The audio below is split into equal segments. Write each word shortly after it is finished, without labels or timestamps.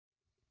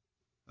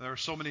There are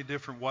so many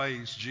different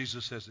ways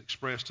Jesus has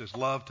expressed his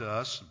love to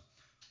us.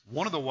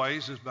 One of the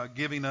ways is by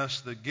giving us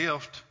the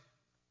gift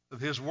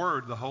of his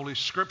word, the Holy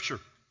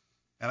Scripture.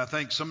 And I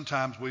think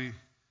sometimes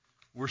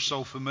we're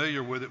so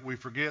familiar with it, we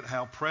forget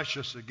how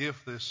precious a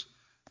gift this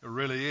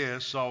really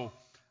is. So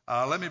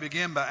let me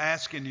begin by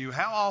asking you,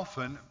 how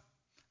often,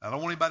 I don't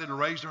want anybody to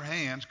raise their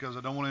hands because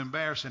I don't want to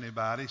embarrass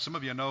anybody. Some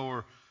of you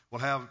know will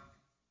have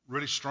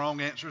really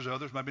strong answers,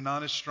 others maybe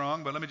not as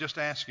strong, but let me just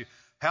ask you,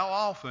 how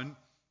often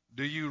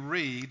do you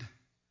read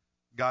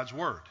God's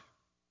Word?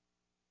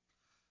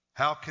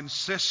 How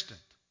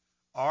consistent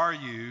are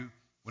you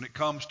when it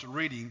comes to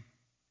reading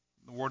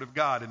the Word of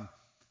God? And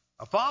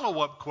a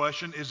follow-up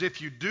question is,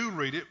 if you do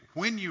read it,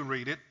 when you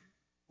read it,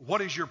 what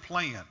is your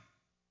plan?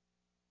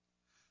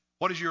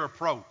 What is your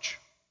approach?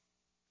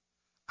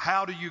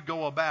 How do you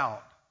go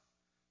about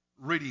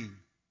reading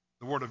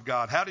the Word of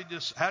God? How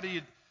do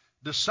you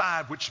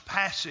decide which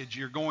passage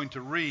you're going to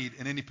read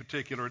in any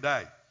particular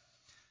day?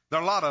 There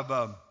are a lot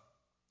of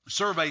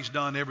surveys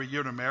done every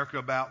year in America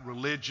about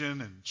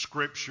religion and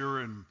Scripture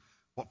and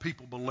what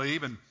people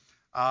believe. And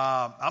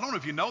I don't know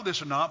if you know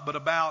this or not, but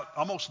about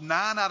almost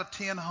 9 out of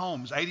 10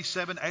 homes,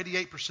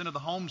 88% of the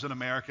homes in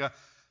America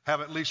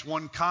have at least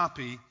one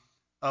copy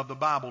of the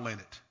Bible in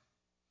it.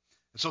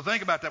 And so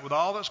think about that. With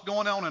all that's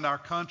going on in our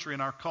country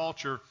and our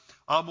culture,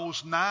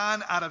 almost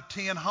 9 out of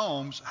 10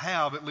 homes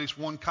have at least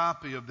one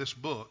copy of this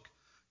book,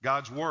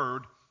 God's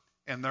Word,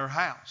 in their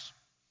house.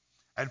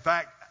 In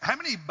fact, how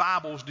many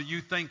Bibles do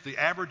you think the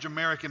average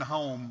American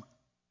home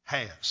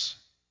has?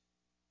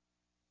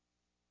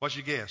 What's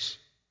your guess?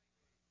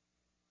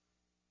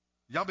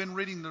 Y'all been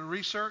reading the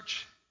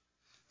research?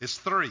 It's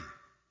 3.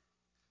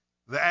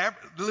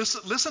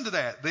 Listen to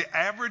that. The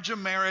average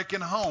American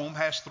home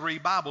has 3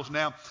 Bibles.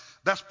 Now,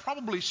 that's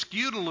probably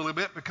skewed a little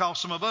bit because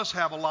some of us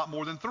have a lot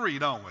more than 3,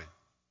 don't we?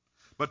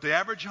 But the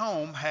average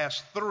home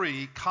has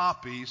 3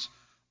 copies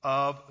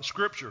of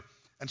Scripture.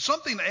 And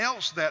something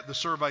else that the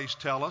surveys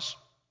tell us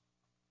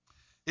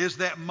is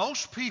that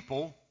most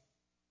people,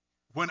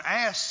 when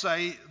asked,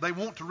 say they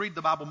want to read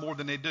the Bible more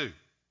than they do.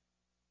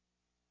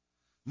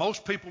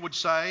 Most people would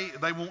say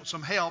they want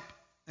some help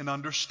in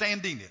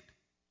understanding it.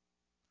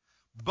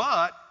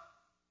 But,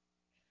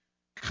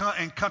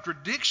 in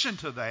contradiction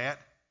to that,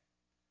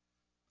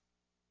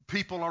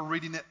 people are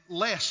reading it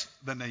less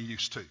than they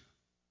used to.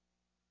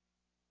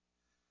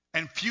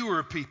 And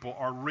fewer people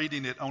are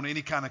reading it on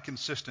any kind of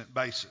consistent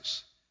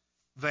basis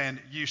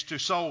than used to.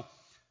 So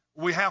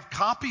we have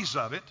copies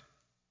of it.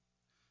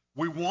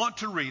 We want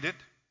to read it.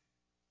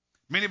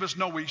 Many of us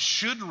know we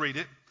should read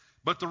it.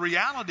 But the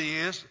reality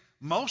is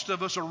most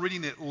of us are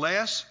reading it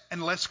less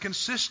and less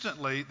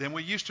consistently than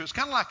we used to. It's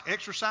kind of like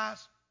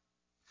exercise.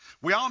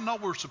 We all know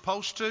we're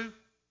supposed to,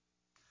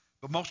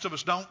 but most of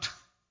us don't.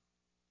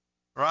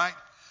 Right?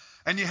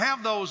 And you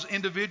have those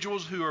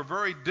individuals who are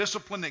very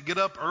disciplined that get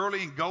up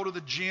early and go to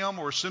the gym,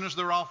 or as soon as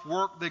they're off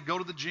work, they go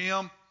to the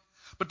gym.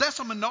 But that's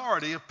a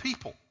minority of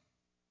people.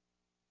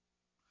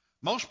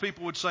 Most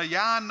people would say,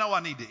 yeah, I know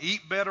I need to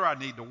eat better, I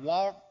need to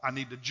walk, I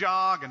need to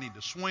jog, I need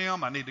to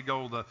swim, I need to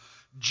go to the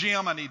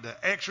gym, I need to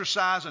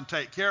exercise and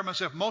take care of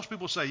myself. Most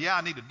people say, yeah,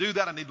 I need to do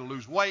that, I need to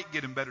lose weight,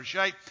 get in better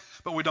shape,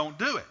 but we don't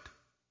do it.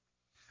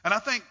 And I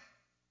think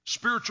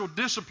spiritual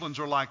disciplines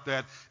are like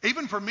that.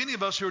 Even for many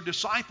of us who are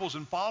disciples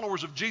and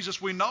followers of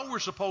Jesus, we know we're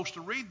supposed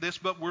to read this,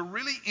 but we're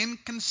really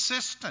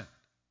inconsistent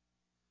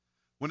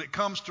when it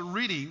comes to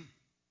reading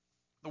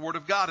the Word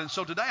of God. And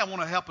so today I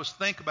want to help us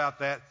think about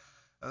that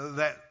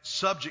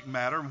subject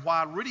matter and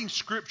why reading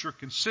Scripture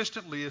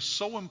consistently is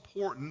so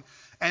important.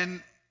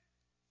 And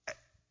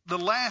the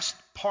last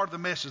part of the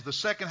message, the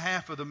second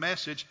half of the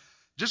message,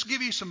 just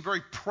give you some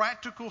very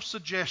practical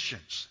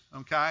suggestions,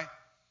 okay?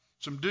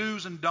 Some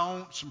do's and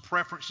don'ts, some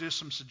preferences,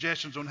 some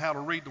suggestions on how to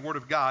read the Word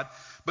of God.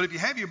 But if you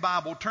have your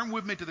Bible, turn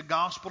with me to the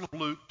Gospel of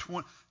Luke,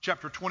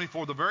 chapter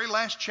 24, the very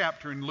last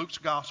chapter in Luke's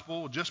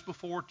Gospel, just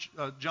before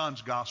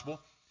John's Gospel,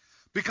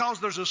 because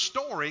there's a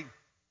story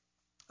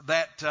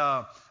that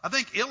I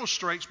think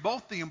illustrates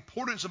both the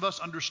importance of us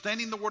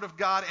understanding the Word of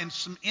God and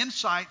some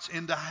insights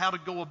into how to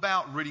go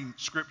about reading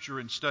Scripture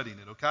and studying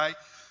it, okay?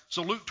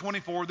 So Luke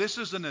 24, this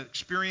is an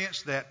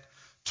experience that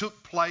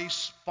took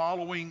place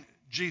following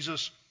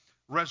Jesus'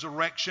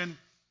 resurrection.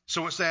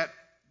 So it's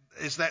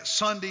that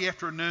Sunday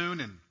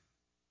afternoon, and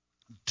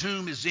the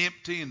tomb is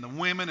empty, and the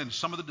women and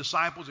some of the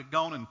disciples had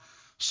gone and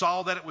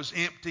saw that it was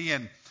empty.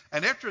 And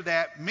after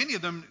that, many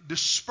of them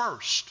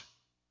dispersed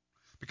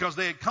because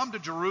they had come to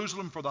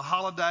Jerusalem for the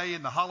holiday,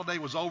 and the holiday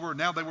was over, and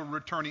now they were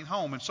returning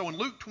home. And so in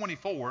Luke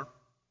 24,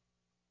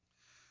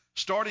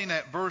 starting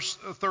at verse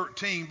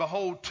 13,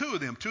 behold, two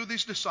of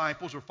these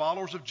disciples or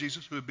followers of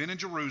Jesus who had been in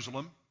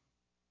Jerusalem.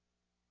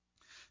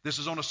 This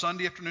is on a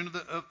Sunday afternoon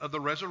of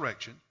the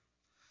resurrection.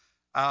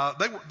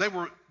 They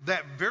were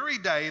that very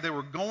day, they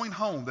were going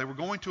home. They were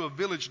going to a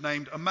village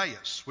named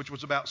Emmaus, which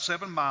was about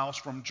 7 miles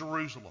from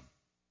Jerusalem.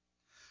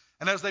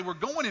 And as they were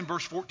going in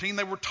verse 14,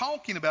 they were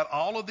talking about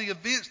all of the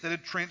events that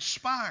had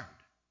transpired.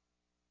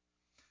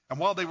 And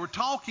while they were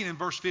talking in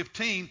verse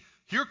 15,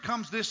 here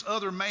comes this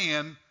other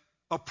man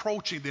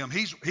approaching them.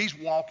 He's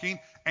walking,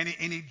 and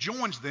he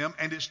joins them,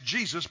 and it's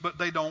Jesus, but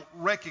they don't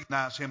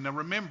recognize him. Now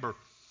remember,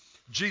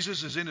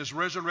 Jesus is in his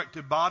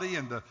resurrected body,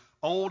 and the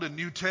Old and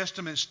New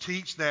Testaments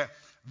teach that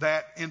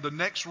in the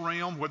next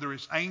realm, whether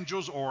it's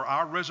angels or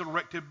our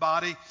resurrected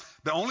body,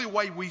 the only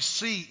way we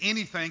see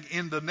anything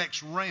in the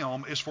next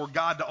realm is for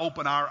God to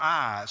open our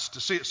eyes to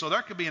see it. So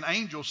there could be an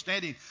angel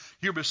standing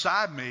here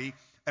beside me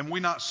and we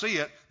not see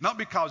it, not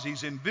because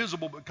he's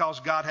invisible, but because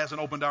God hasn't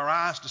opened our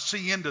eyes to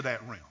see into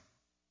that realm.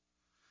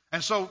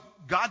 And so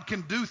God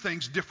can do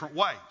things different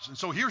ways. And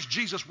so here's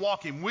Jesus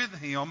walking with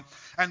him,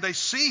 and they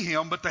see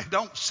him, but they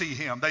don't see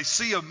him. They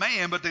see a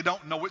man, but they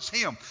don't know it's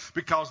him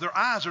because their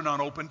eyes are not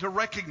open to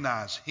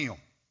recognize him.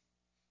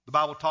 The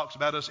Bible talks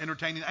about us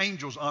entertaining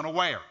angels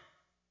unaware.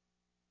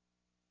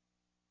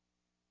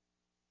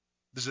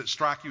 Does it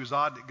strike you as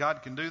odd that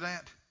God can do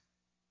that?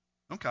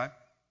 Okay.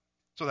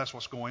 So that's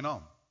what's going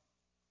on.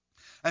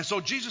 And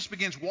so Jesus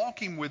begins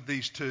walking with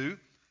these two,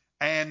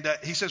 and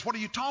he says, "What are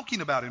you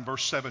talking about?" in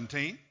verse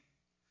 17.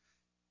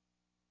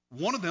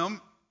 One of them,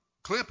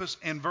 Cleopas,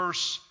 in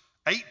verse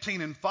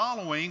 18 and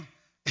following,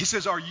 he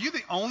says, "Are you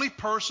the only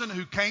person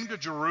who came to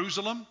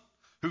Jerusalem,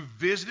 who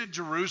visited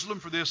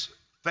Jerusalem for this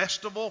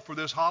festival, for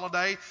this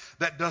holiday,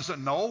 that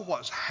doesn't know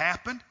what's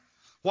happened?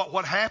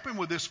 What happened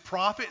with this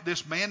prophet,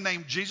 this man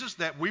named Jesus,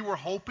 that we were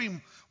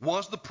hoping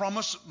was the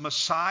promised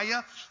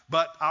Messiah,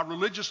 but our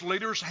religious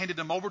leaders handed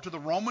him over to the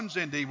Romans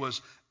and he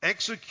was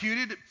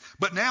executed.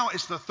 But now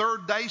it's the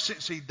third day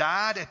since he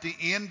died," at the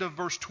end of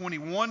verse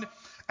 21.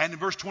 And in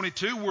verse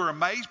 22, we're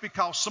amazed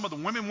because some of the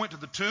women went to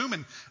the tomb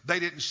and they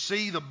didn't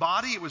see the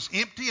body. It was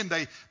empty, and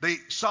they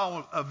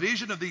saw a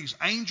vision of these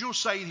angels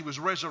saying he was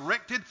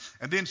resurrected.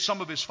 And then some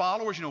of his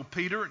followers,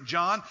 Peter and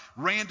John,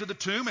 ran to the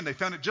tomb, and they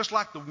found it just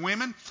like the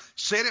women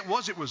said it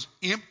was. It was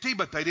empty,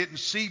 but they didn't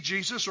see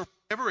Jesus or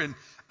whatever.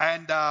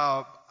 And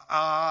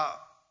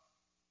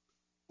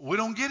we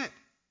don't get it.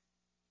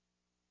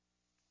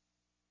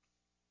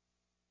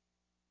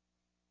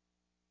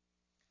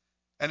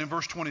 And in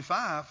verse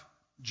 25,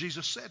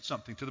 Jesus said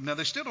something to them. Now,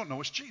 they still don't know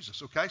it's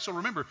Jesus, okay? So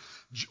remember,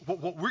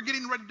 what we're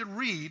getting ready to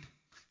read,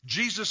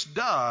 Jesus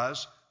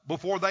does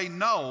before they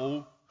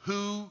know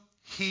who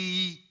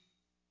he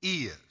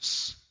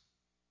is.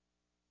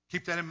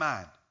 Keep that in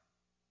mind.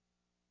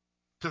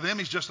 To them,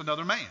 he's just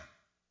another man.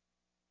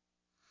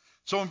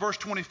 So in verse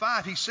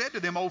 25, he said to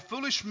them, "O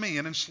foolish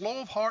men, and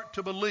slow of heart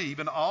to believe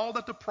in all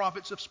that the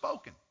prophets have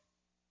spoken."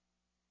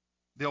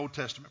 The Old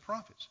Testament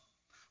prophets.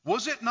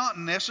 "Was it not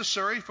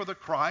necessary for the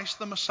Christ,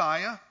 the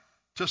Messiah,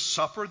 to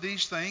suffer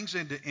these things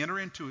and to enter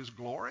into his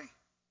glory?"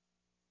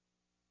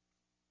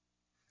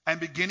 And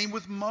beginning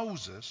with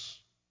Moses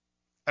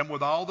and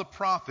with all the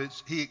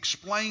prophets, he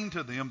explained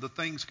to them the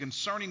things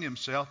concerning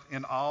himself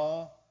in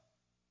all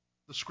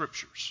the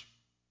scriptures.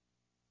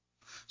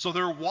 So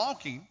they're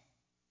walking,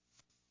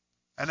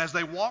 and as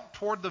they walk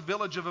toward the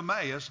village of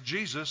Emmaus,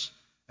 Jesus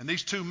and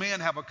these two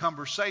men have a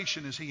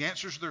conversation as he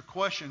answers their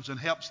questions and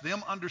helps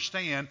them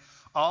understand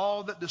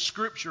all that the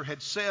scripture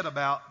had said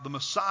about the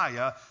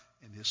Messiah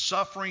and his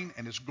suffering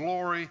and his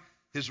glory,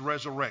 his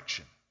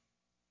resurrection.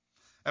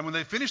 And when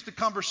they finish the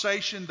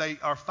conversation, they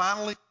are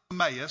finally in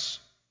Emmaus,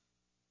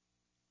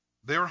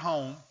 their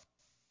home.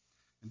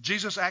 And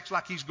Jesus acts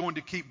like he's going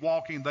to keep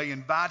walking. They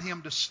invite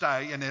him to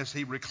stay, and as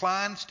he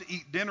reclines to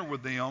eat dinner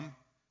with them,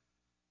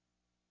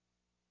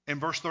 in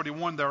verse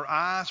 31, their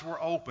eyes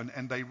were open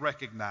and they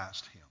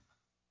recognized him.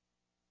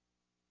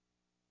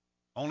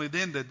 Only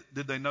then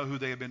did they know who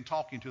they had been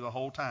talking to the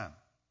whole time.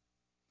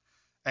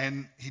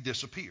 And he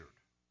disappeared.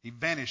 He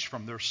vanished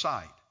from their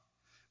sight.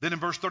 Then in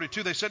verse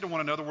 32, they said to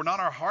one another, "Were not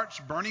our hearts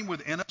burning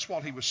within us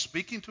while he was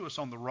speaking to us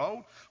on the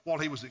road, while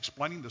he was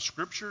explaining the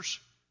scriptures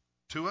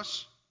to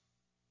us?"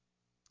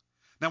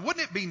 Now,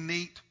 wouldn't it be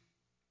neat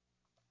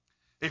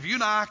if you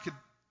and I could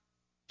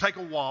take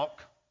a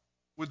walk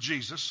with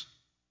Jesus?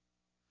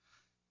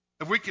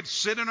 If we could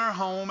sit in our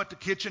home at the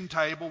kitchen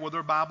table with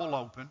our Bible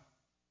open?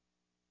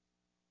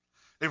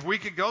 If we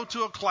could go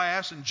to a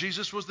class and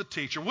Jesus was the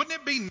teacher? Wouldn't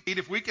it be neat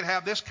if we could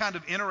have this kind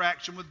of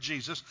interaction with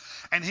Jesus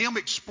and him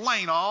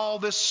explain all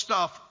this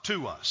stuff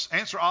to us,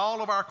 answer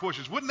all of our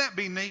questions? Wouldn't that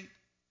be neat?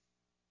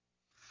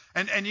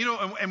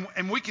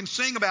 And we can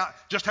sing about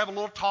just have a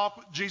little talk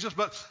with Jesus,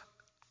 but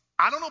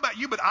I don't know about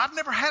you, but I've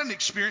never had an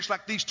experience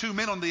like these two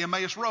men on the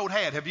Emmaus Road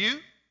had. Have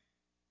you?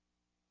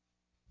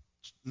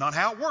 It's not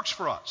how it works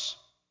for us.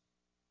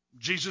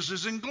 Jesus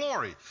is in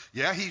glory.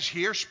 Yeah, he's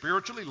here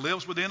spiritually,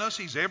 lives within us,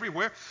 he's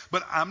everywhere.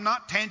 But I'm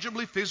not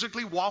tangibly,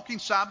 physically walking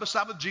side by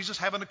side with Jesus,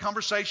 having a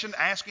conversation,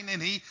 asking,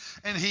 and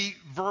he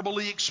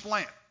verbally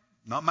explained.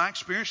 Not my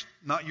experience,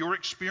 not your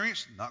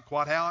experience, not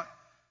quite how it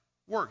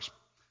works.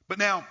 But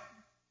now,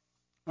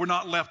 we're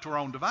not left to our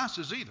own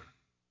devices either.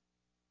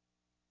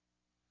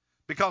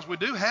 Because we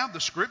do have the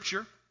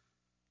scripture.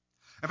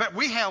 In fact,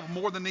 we have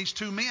more than these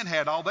two men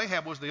had. All they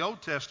had was the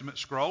Old Testament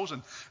scrolls,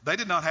 and they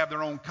did not have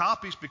their own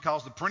copies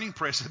because the printing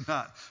press had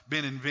not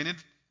been invented.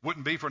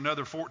 Wouldn't be for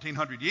another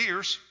 1,400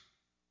 years.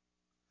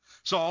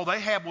 So all they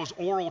had was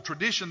oral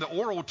tradition, the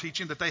oral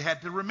teaching that they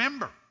had to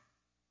remember.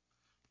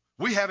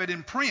 We have it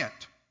in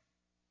print.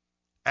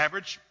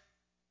 Average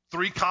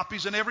 3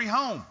 copies in every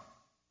home.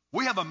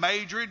 We have a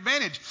major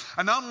advantage.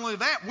 And not only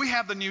that, we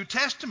have the New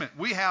Testament.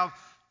 We have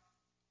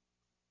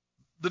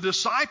the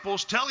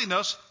disciples telling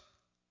us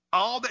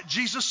all that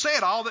Jesus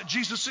said, all that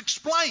Jesus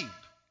explained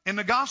in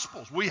the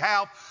Gospels. We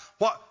have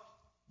what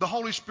the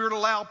Holy Spirit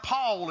allowed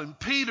Paul and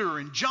Peter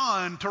and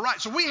John to write.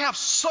 So we have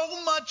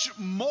so much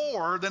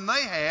more than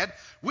they had.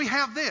 We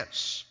have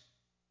this.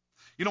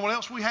 You know what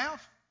else we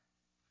have?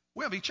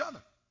 We have each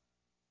other.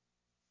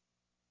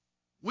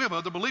 We have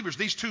other believers.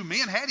 These 2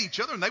 men had each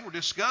other and they were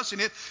discussing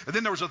it. And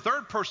then there was a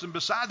third person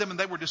beside them and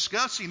they were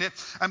discussing it.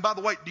 And by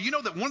the way, do you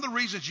know that one of the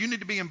reasons you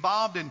need to be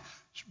involved in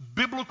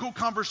biblical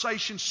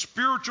conversations,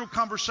 spiritual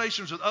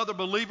conversations with other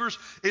believers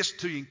is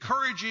to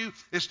encourage you,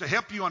 is to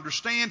help you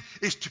understand,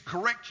 is to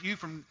correct you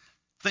from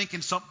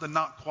thinking something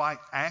not quite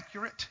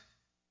accurate?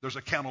 There's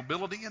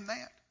accountability in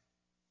that.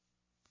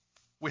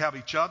 We have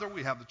each other,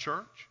 we have the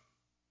church,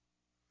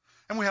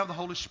 and we have the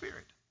Holy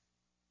Spirit,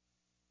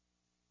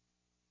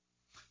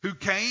 who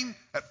came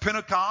at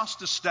Pentecost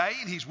to stay,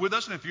 and he's with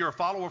us. And if you're a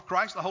follower of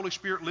Christ, the Holy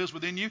Spirit lives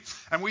within you,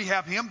 and we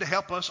have him to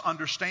help us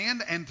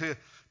understand and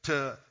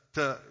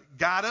to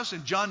guide us.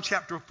 In John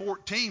chapter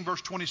 14,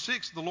 verse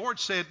 26, the Lord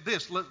said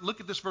this. Look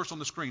at this verse on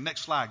the screen.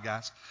 Next slide,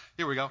 guys.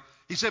 Here we go.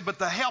 He said, but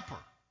the Helper,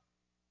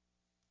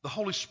 the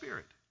Holy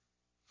Spirit.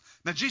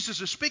 Now, Jesus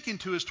is speaking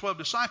to his 12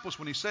 disciples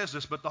when he says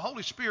this, but the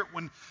Holy Spirit,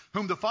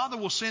 whom the Father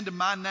will send in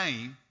my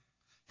name,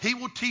 he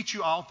will teach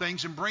you all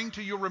things and bring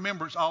to your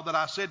remembrance all that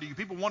I said to you.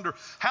 People wonder,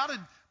 how did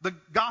the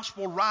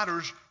gospel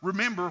writers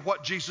remember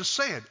what Jesus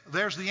said?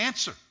 There's the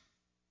answer.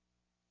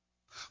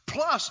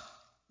 Plus,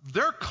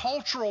 their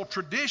cultural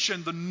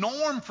tradition, the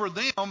norm for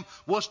them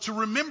was to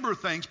remember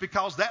things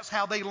because that's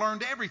how they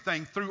learned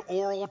everything, through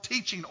oral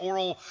teaching,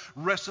 oral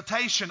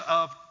recitation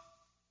of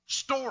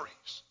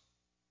stories.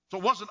 So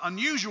it wasn't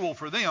unusual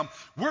for them.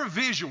 We're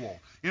visual.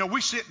 You know, we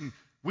sit and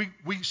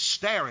we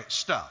stare at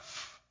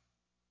stuff.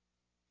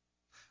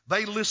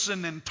 They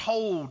listened and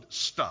told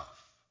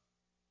stuff.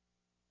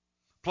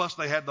 Plus,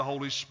 they had the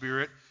Holy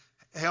Spirit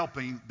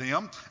helping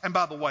them. And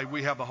by the way,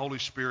 we have the Holy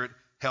Spirit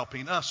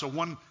helping us. So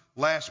one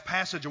last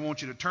passage I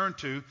want you to turn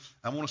to.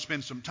 I want to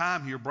spend some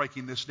time here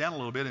breaking this down a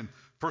little bit in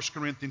 1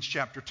 Corinthians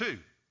chapter 2.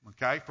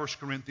 Okay, 1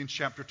 Corinthians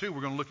chapter 2.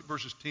 We're going to look at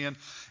verses 10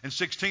 and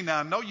 16. Now,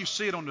 I know you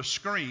see it on the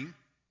screen,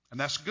 and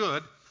that's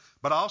good.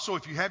 But also,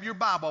 if you have your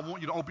Bible, I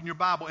want you to open your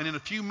Bible. And in a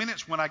few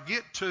minutes, when I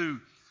get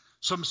to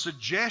some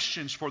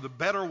suggestions for the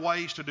better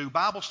ways to do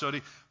Bible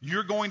study,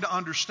 you're going to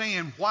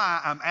understand why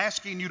I'm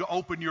asking you to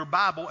open your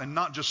Bible and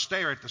not just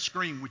stare at the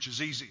screen, which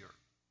is easier.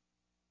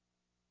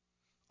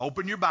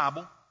 Open your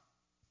Bible.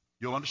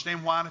 You'll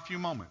understand why in a few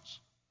moments.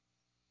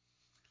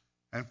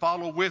 And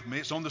follow with me.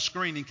 It's on the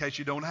screen in case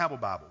you don't have a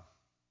Bible.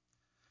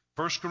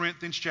 1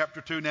 Corinthians chapter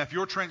 2. Now, if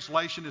your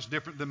translation is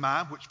different than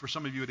mine, which for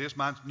some of you it is,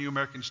 mine's New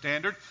American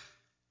Standard,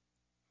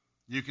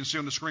 you can see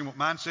on the screen what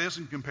mine says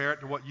and compare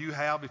it to what you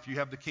have if you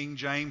have the King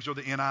James or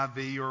the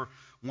NIV or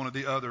one of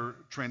the other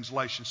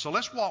translations. So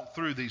let's walk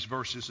through these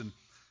verses and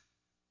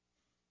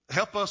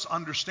help us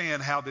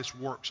understand how this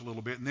works a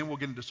little bit, and then we'll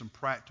get into some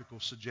practical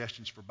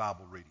suggestions for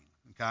Bible reading,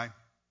 okay?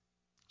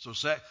 So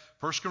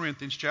 1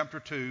 Corinthians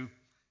chapter 2,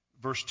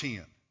 verse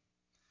 10.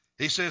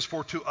 He says,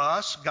 for to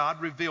us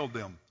God revealed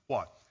them,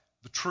 what?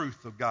 The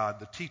truth of God,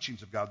 the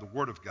teachings of God, the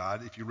Word of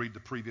God, if you read the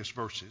previous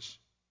verses,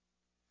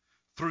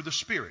 through the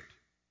Spirit.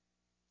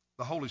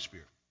 The Holy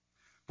Spirit.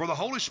 For the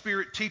Holy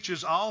Spirit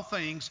teaches all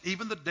things,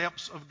 even the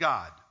depths of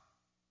God.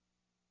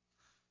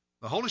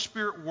 The Holy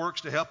Spirit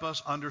works to help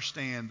us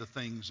understand the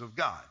things of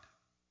God.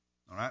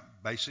 All right?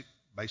 Basic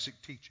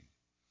teaching.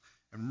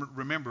 And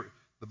remember,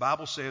 the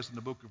Bible says in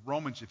the book of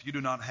Romans, if you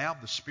do not have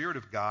the Spirit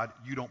of God,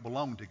 you don't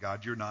belong to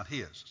God. You're not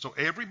His. So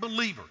every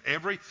believer,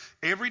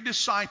 every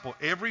disciple,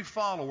 every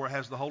follower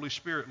has the Holy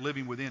Spirit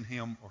living within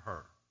him or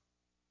her.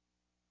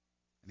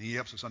 And He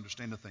helps us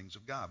understand the things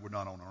of God. We're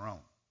not on our own.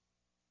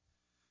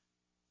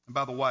 And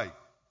by the way,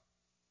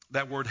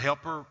 that word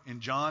helper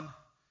in John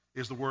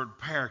is the word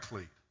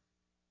paraclete.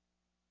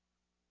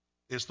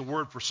 It's the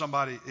word for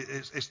somebody,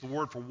 it's the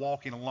word for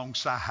walking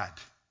alongside,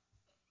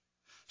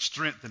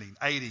 strengthening,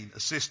 aiding,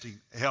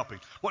 assisting, helping.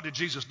 What did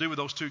Jesus do with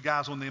those 2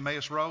 guys on the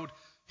Emmaus Road?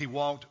 He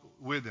walked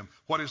with them.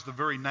 What is the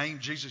very name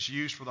Jesus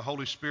used for the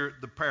Holy Spirit?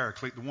 The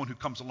paraclete, the one who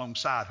comes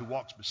alongside, who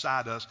walks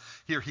beside us.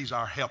 Here, He's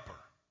our helper.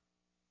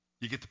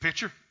 You get the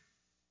picture?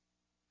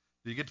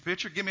 Do you get the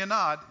picture? Give me a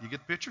nod. You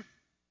get the picture?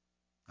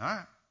 All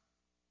right.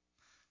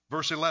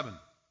 Verse 11.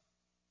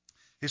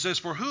 He says,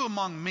 for who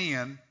among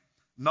men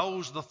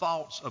knows the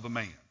thoughts of a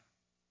man,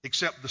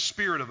 except the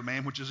spirit of a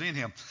man which is in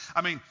him?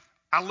 I mean,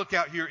 I look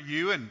out here at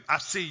you and I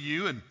see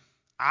you and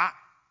I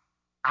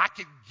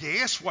could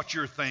guess what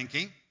you're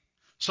thinking.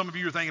 Some of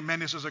you are thinking, man,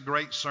 this is a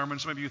great sermon.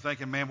 Some of you are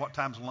thinking, man, what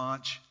time's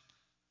lunch?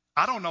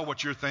 I don't know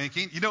what you're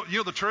thinking. You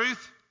know the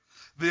truth?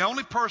 The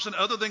only person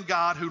other than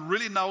God who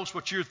really knows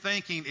what you're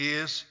thinking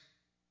is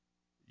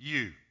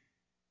you.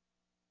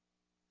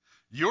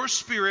 Your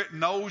spirit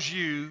knows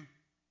you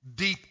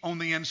deep on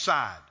the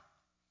inside.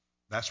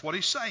 That's what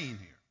he's saying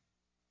here.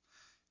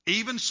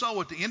 Even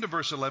so, at the end of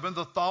verse 11,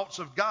 the thoughts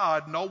of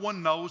God no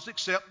one knows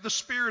except the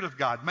Spirit of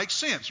God. Makes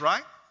sense,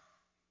 right?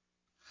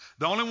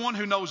 The only one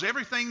who knows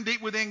everything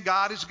deep within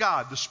God is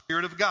God, the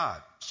Spirit of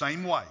God.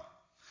 Same way.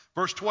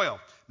 Verse 12.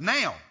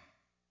 Now,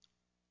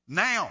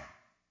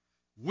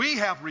 we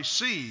have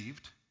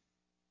received,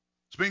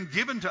 it's been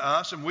given to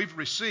us, and we've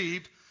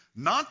received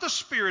not the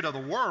spirit of the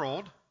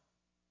world,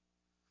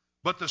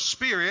 but the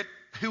Spirit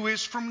who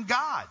is from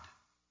God.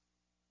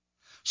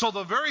 So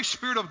the very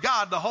Spirit of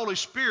God, the Holy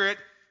Spirit,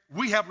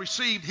 we have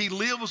received, He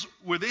lives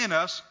within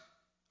us,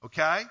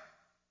 okay?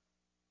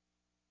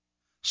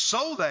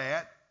 So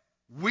that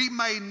we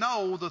may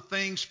know the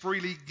things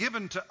freely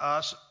given to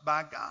us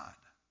by God.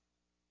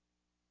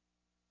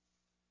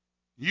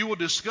 You will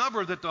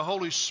discover that the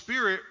Holy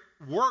Spirit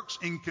works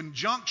in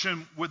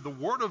conjunction with the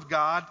Word of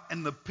God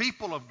and the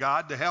people of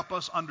God to help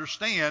us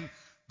understand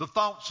the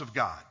thoughts of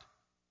God.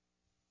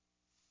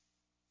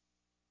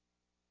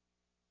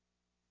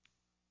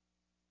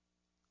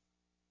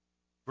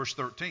 Verse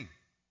 13.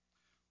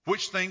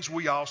 Which things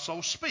we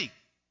also speak.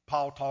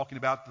 Paul talking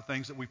about the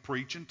things that we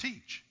preach and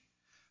teach.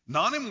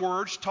 Not in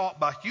words taught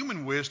by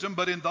human wisdom,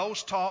 but in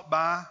those taught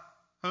by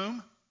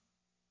whom?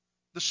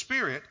 The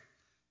Spirit.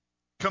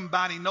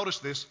 Combining, notice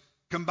this,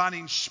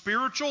 combining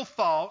spiritual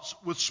thoughts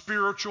with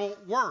spiritual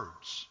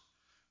words.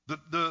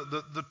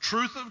 The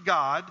truth of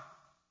God,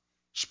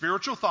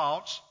 spiritual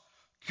thoughts,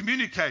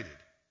 communicated.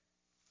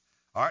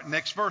 All right,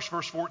 next verse,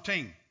 verse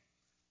 14.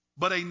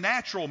 But a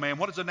natural man,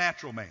 what is a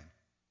natural man?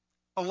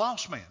 A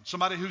lost man,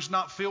 somebody who's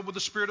not filled with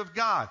the Spirit of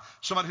God,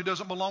 somebody who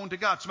doesn't belong to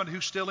God, somebody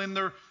who's still in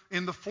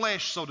the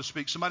flesh, so to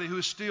speak, somebody who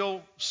is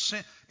still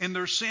in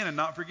their sin and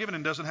not forgiven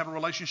and doesn't have a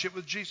relationship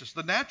with Jesus.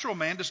 The natural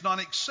man does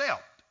not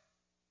accept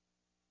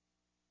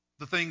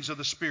the things of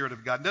the Spirit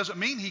of God. It doesn't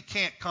mean he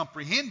can't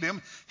comprehend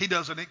them. He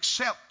doesn't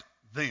accept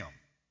them.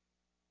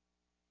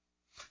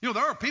 You know,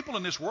 there are people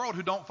in this world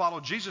who don't follow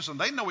Jesus, and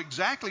they know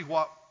exactly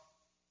what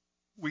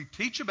we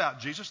teach about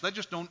Jesus. They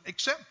just don't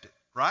accept it,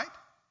 right?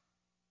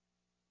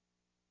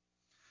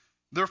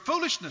 They're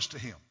foolishness to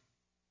him.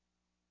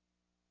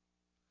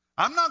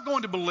 I'm not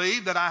going to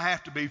believe that I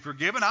have to be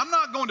forgiven. I'm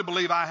not going to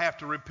believe I have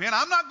to repent.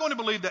 I'm not going to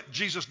believe that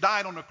Jesus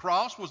died on the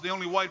cross was the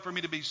only way for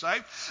me to be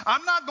saved.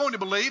 I'm not going to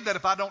believe that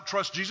if I don't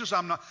trust Jesus,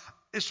 I'm not.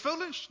 It's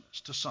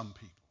foolishness to some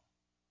people.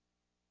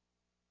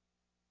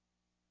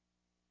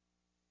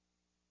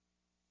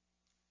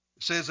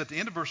 It says at the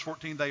end of verse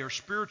 14, they are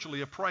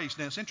spiritually appraised.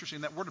 Now it's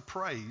interesting, that word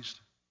appraised,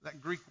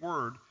 that Greek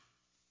word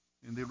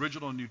in the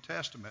original New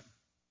Testament,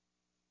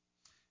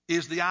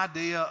 is the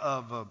idea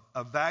of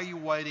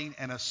evaluating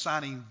and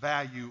assigning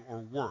value or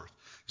worth.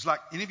 It's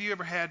like, any of you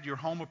ever had your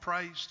home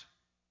appraised?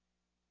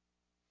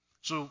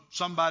 So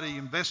somebody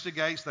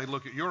investigates, they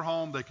look at your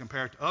home, they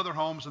compare it to other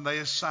homes, and they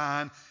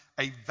assign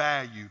a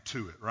value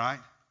to it, right?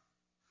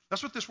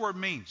 That's what this word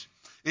means,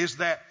 is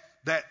that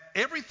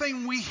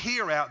everything we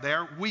hear out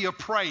there, we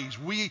appraise,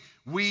 we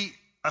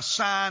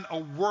assign a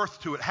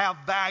worth to it. How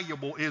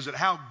valuable is it?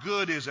 How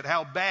good is it?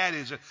 How bad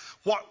is it?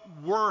 What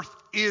worth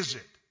is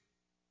it?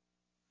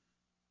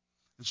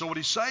 And so what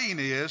he's saying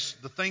is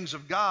the things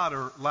of God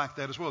are like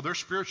that as well. They're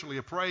spiritually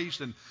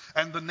appraised,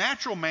 and the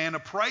natural man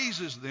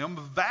appraises them,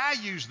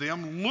 values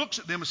them, looks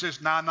at them and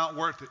says, nah, not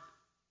worth it.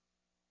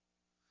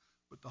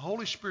 But the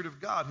Holy Spirit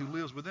of God who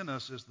lives within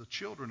us as the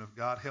children of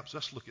God helps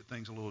us look at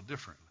things a little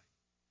differently.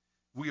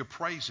 We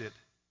appraise it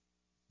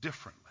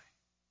differently.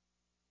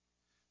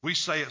 We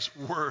say it's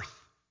worth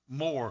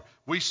more.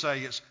 We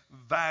say it's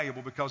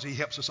valuable because he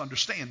helps us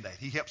understand that.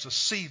 He helps us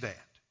see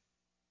that.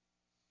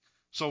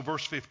 So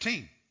verse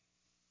 15.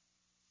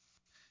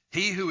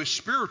 He who is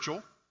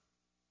spiritual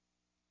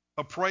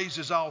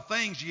appraises all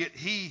things, yet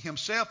he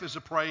himself is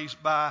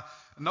appraised by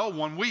no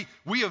one. We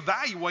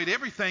evaluate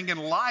everything in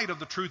light of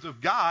the truth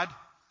of God.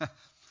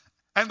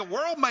 And the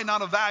world may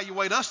not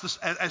evaluate us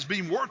as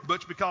being worth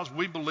much because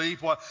we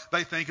believe what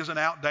they think is an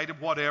outdated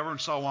whatever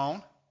and so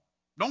on.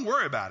 Don't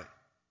worry about it.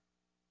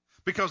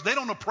 Because they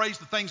don't appraise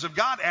the things of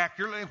God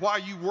accurately. Why are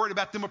you worried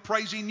about them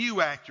appraising you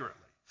accurately?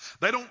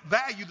 They don't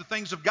value the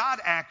things of God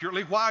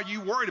accurately. Why are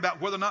you worried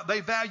about whether or not they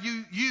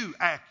value you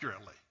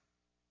accurately?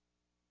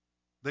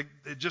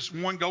 Just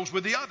one goes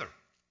with the other.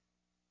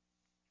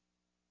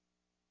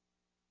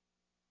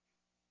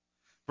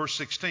 Verse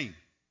 16.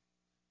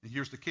 And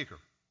here's the kicker.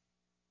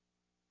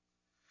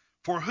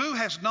 For who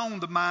has known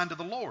the mind of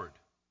the Lord?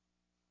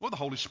 Well, the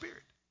Holy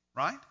Spirit,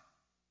 right?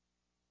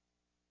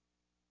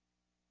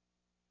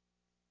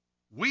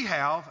 We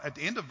have, at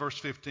the end of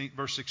verse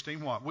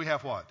 16, what? We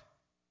have what?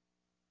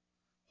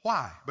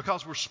 Why?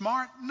 Because we're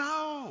smart?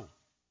 No.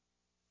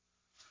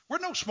 We're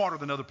no smarter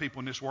than other people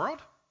in this world.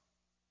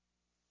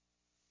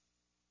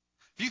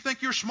 If you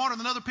think you're smarter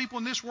than other people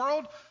in this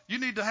world, you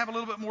need to have a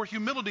little bit more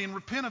humility and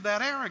repent of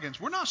that arrogance.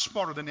 We're not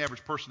smarter than the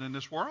average person in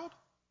this world.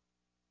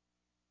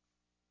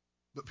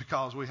 But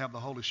because we have the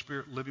Holy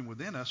Spirit living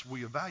within us,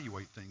 we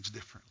evaluate things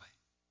differently.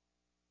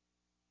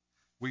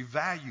 We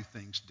value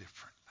things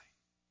differently.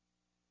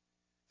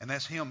 And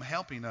that's Him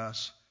helping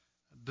us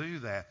do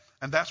that.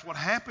 And that's what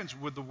happens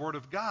with the Word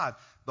of God.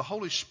 The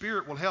Holy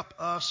Spirit will help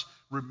us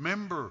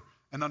remember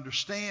and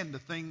understand the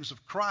things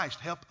of Christ,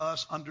 help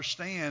us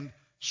understand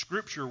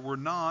Scripture. We're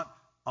not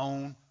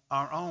on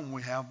our own.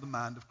 We have the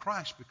mind of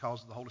Christ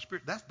because of the Holy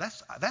Spirit.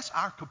 That's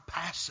our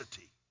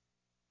capacity.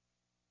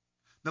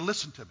 Now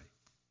listen to me.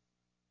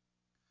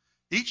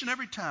 Each and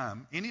every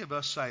time any of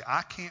us say,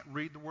 I can't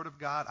read the Word of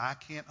God, I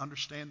can't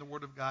understand the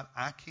Word of God,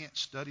 I can't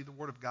study the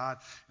Word of God,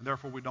 and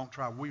therefore we don't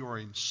try, we are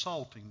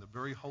insulting the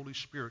very Holy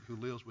Spirit who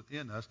lives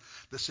within us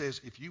that says,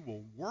 if you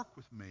will work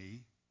with me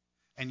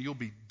and you'll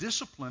be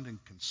disciplined and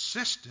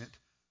consistent,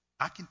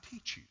 I can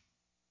teach you.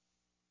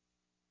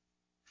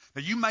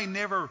 Now you may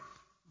never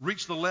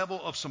reach the level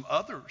of some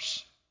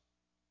others,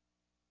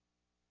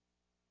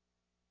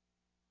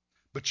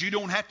 but you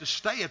don't have to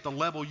stay at the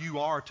level you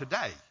are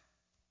today.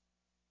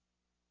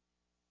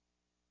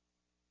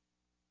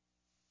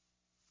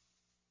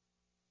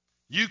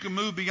 You can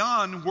move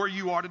beyond where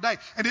you are today.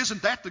 And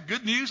isn't that the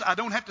good news? I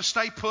don't have to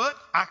stay put.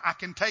 I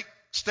can take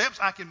steps.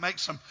 I can make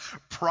some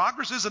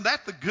progress. Isn't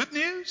that the good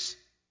news?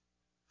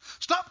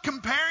 Stop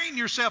comparing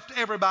yourself to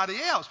everybody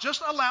else.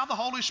 Just allow the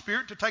Holy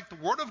Spirit to take the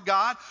Word of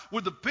God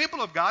with the people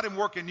of God and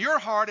work in your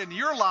heart and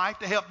your life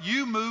to help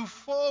you move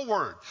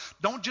forward.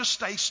 Don't just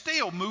stay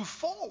still. Move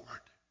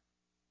forward.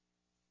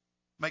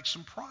 Make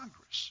some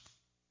progress.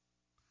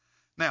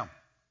 Now,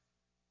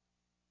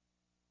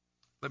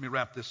 let me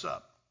wrap this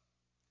up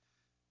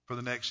for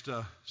the next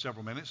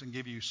several minutes and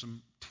give you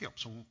some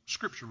tips on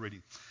Scripture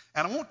reading.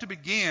 And I want to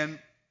begin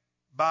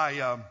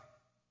by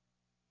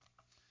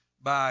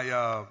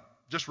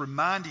just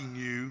reminding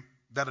you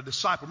that a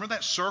disciple, remember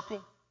that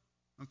circle?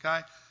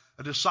 Okay?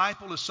 A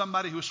disciple is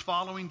somebody who is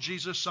following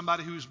Jesus,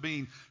 somebody who is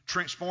being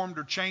transformed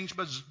or changed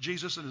by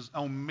Jesus and is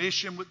on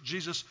mission with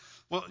Jesus.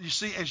 Well, you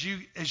see, as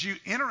you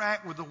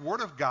interact with the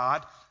Word of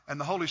God and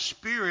the Holy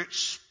Spirit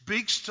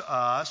speaks to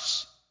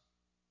us,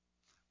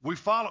 we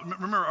follow.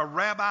 Remember, a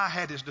rabbi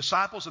had his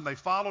disciples and they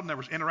followed and there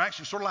was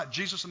interaction, sort of like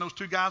Jesus and those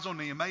two guys on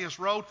the Emmaus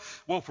Road.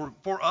 Well,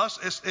 for us,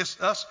 it's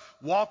us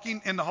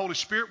walking in the Holy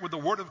Spirit with the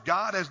Word of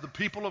God as the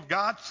people of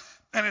God.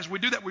 And as we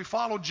do that, we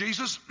follow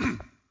Jesus.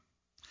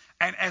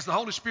 And as the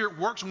Holy Spirit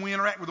works and we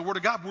interact with the Word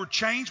of God, we're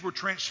changed, we're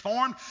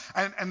transformed.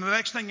 And the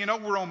next thing you know,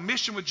 we're on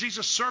mission with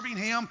Jesus, serving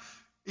Him,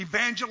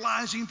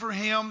 evangelizing for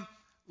Him,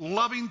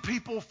 loving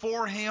people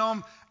for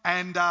Him,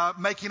 and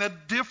making a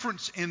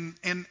difference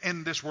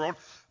in this world.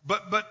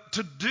 But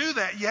to do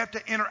that, you have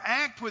to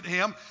interact with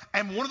Him.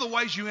 And one of the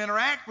ways you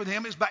interact with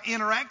Him is by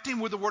interacting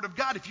with the Word of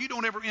God. If you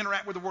don't ever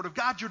interact with the Word of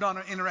God, you're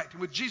not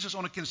interacting with Jesus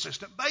on a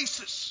consistent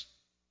basis.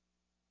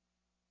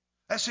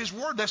 That's His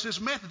Word. That's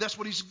His method. That's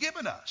what He's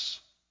given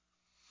us.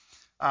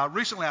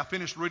 Recently, I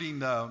finished reading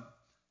the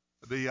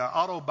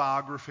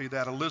autobiography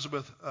that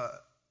Elizabeth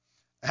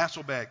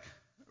Hasselbeck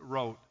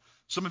wrote.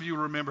 Some of you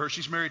remember her.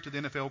 She's married to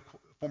the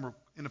former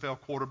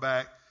NFL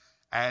quarterback,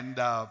 and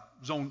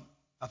was on,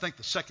 I think,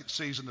 the second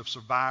season of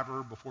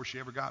Survivor before she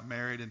ever got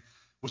married, and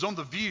was on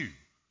The View.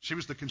 She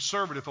was the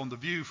conservative on The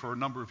View for a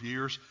number of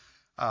years,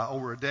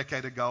 over a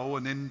decade ago,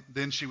 and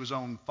then she was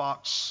on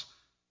Fox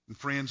and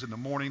Friends in the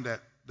morning,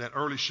 that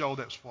early show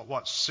that's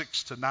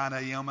 6 to 9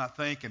 a.m. I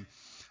think,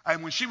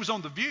 and when she was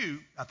on The View,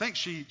 I think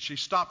she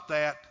stopped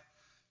that,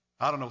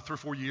 I don't know, 3 or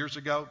 4 years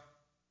ago.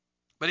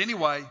 But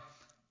anyway,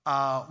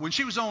 when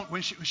she was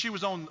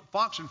on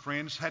Fox and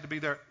Friends, had to be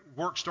there.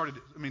 Work started.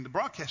 The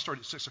broadcast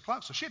started at 6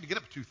 o'clock, so she had to get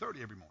up at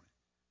 2:30 every morning.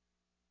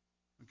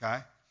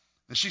 Okay,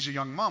 and she's a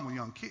young mom with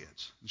young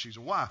kids, and she's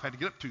a wife. Had to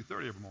get up at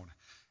 2:30 every morning.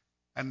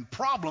 And the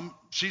problem,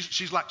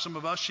 she's like some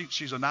of us.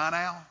 She's a night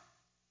owl,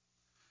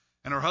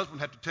 and her husband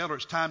had to tell her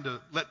it's time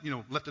to let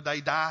the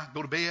day die,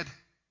 go to bed.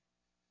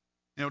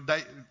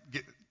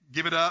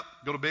 Give it up,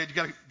 go to bed. You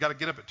got to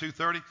get up at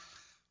 2:30.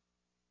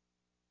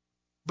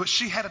 But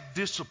she had a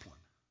discipline.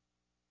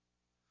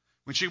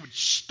 When she would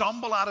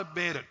stumble out of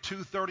bed at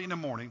 2:30 in the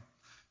morning,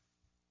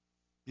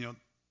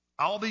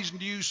 all these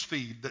news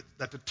feed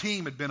that the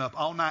team had been up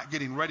all night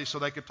getting ready so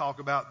they could talk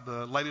about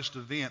the latest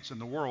events in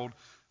the world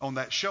on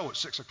that show at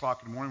 6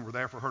 o'clock in the morning, were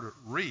there for her to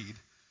read.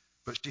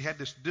 But she had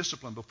this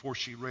discipline before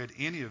she read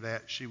any of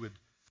that. She would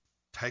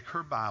take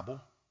her Bible.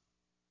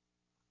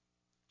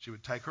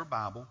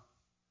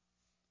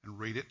 And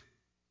read it.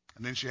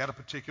 And then she had a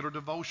particular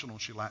devotional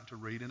she liked to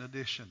read in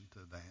addition to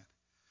that.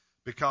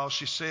 Because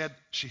she said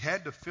she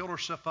had to fill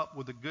herself up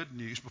with the good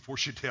news before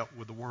she dealt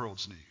with the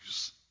world's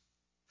news.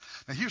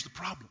 Now here's the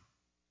problem.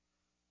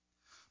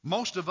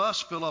 Most of us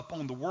fill up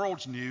on the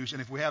world's news,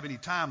 and if we have any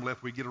time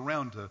left, we get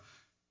around to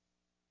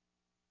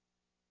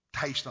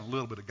taste on a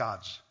little bit of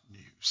God's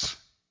news.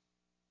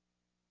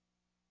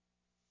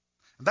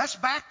 And that's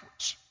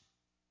backwards.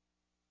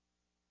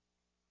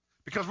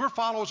 Because we're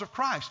followers of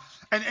Christ.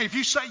 And if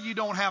you say you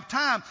don't have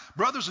time,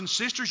 brothers and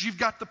sisters, you've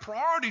got the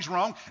priorities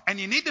wrong. And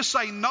you need to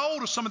say no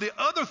to some of the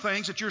other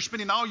things that you're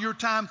spending all your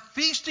time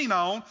feasting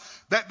on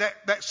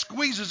that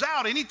squeezes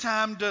out any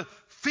time to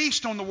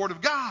feast on the Word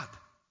of God.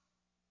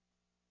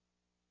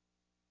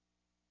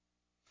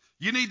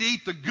 You need to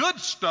eat the good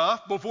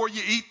stuff before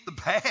you eat the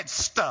bad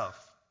stuff.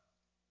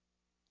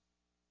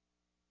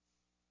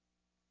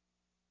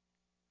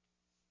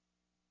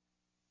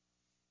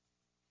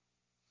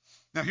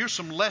 Now, here's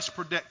some less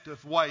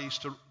productive ways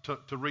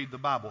to read the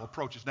Bible,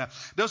 approaches. Now,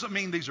 doesn't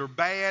mean these are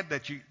bad,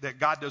 that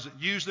God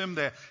doesn't use them,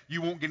 that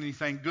you won't get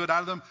anything good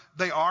out of them.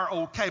 They are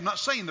okay. I'm not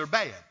saying they're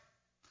bad.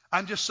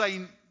 I'm just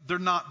saying they're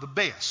not the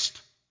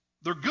best.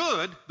 They're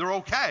good, they're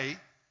okay,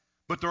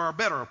 but there are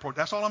better approaches.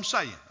 That's all I'm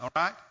saying, all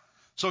right?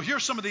 So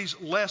here's some of these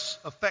less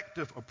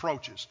effective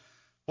approaches.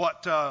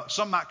 What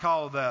some might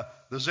call the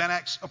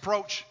Xanax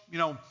approach. You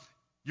know,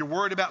 you're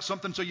worried about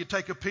something, so you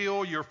take a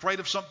pill. You're afraid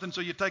of something,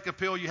 so you take a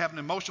pill. You have an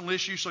emotional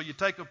issue, so you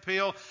take a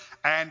pill.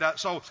 And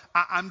so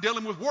I'm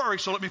dealing with worry,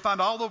 so let me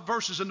find all the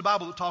verses in the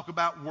Bible that talk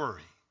about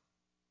worry.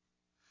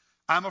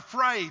 I'm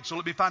afraid, so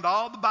let me find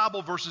all the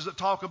Bible verses that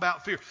talk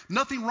about fear.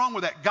 Nothing wrong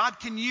with that. God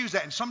can use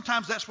that, and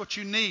sometimes that's what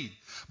you need.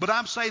 But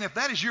I'm saying if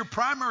that is your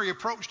primary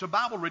approach to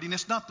Bible reading,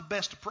 it's not the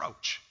best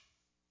approach.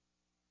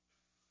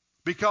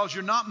 Because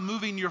you're not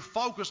moving your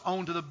focus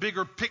onto the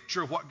bigger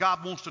picture of what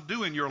God wants to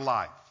do in your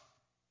life.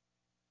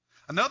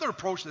 Another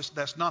approach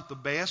that's not the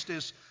best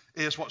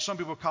is what some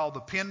people call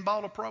the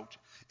pinball approach.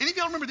 Any of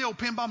y'all remember the old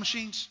pinball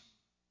machines?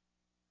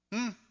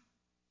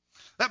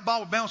 That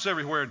ball would bounce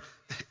everywhere.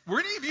 Were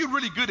any of you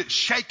really good at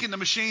shaking the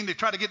machine to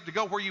try to get it to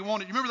go where you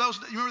want it? You remember those?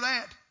 You remember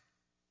that?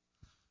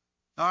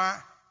 All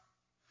right.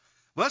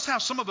 Well, that's how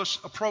some of us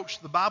approach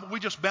the Bible. We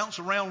just bounce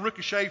around,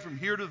 ricochet from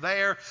here to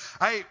there.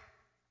 Hey,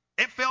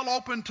 it fell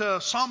open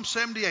to Psalm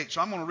 78,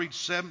 so I'm going to read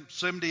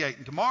 78.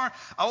 And tomorrow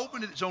I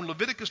opened it. It's on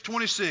Leviticus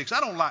 26. I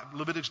don't like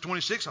Leviticus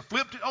 26. I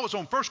flipped it. Oh, it's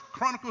on 1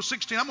 Chronicles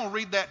 16. I'm going to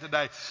read that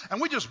today. And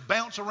we just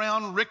bounce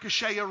around,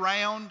 ricochet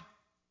around.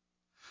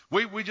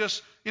 We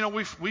just,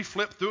 we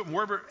flip through it and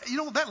wherever.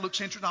 That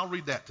looks interesting. I'll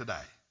read that today.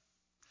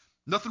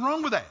 Nothing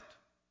wrong with that.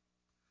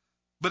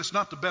 But it's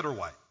not the better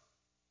way.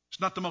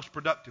 It's not the most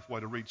productive way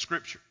to read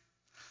Scripture.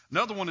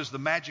 Another one is the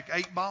Magic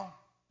 8 Ball.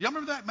 Y'all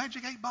remember that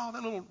Magic 8 Ball?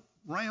 That little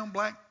round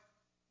black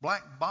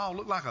ball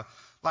looked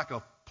like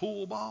a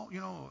pool ball,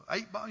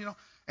 8 ball,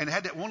 and it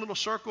had that one little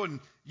circle, and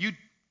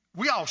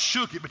we all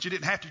shook it, but you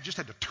didn't have to, you just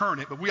had to turn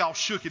it, but we all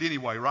shook it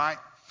anyway, right?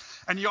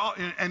 And you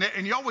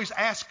always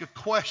ask a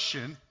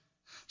question.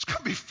 It's going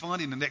to be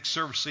funny in the next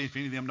service, see if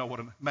any of them know what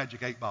a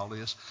Magic 8 Ball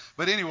is.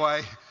 But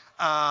anyway,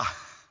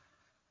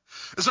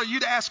 so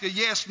you'd ask a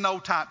yes/no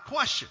type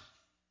question,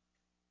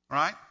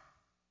 right?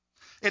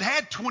 It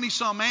had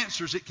 20-some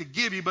answers it could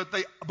give you,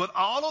 but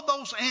all of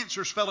those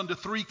answers fell into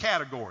 3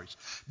 categories.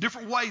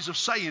 Different ways of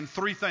saying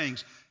 3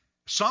 things.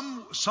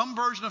 Some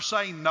version of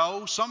saying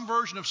no, some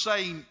version of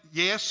saying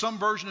yes, some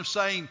version of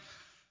saying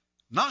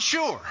not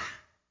sure.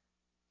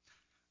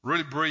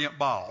 Really brilliant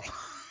ball.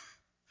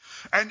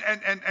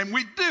 And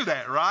we do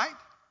that, right?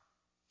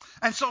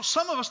 And so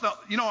some of us,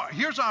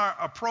 here's our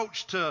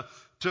approach to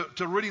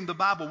reading the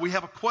Bible. We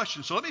have a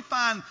question. So let me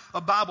find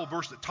a Bible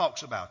verse that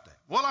talks about that.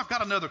 Well, I've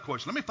got another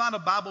question. Let me find a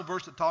Bible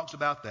verse that talks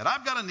about that.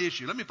 I've got an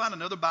issue. Let me find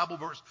another Bible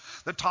verse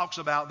that talks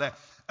about that.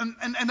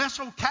 And that's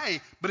okay,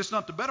 but it's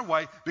not the better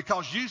way,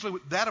 because usually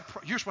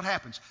here's what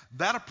happens.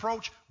 That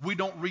approach, we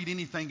don't read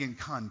anything in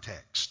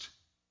context.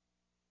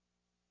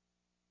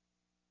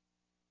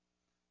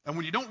 And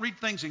when you don't read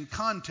things in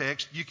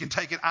context, you can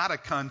take it out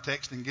of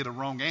context and get a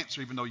wrong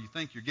answer, even though you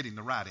think you're getting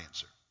the right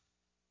answer.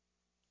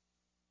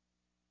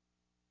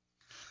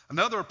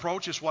 Another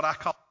approach is what I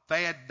call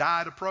fad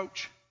diet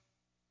approach.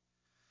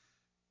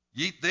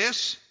 You eat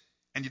this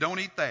and you don't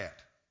eat that.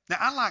 Now,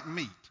 I like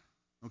meat,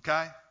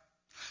 okay?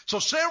 So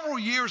several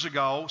years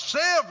ago, I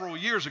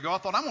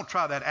thought, I'm going to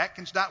try that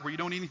Atkins diet where you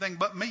don't eat anything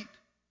but meat.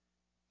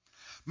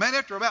 Man,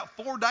 after about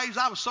 4 days,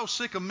 I was so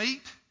sick of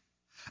meat.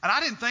 And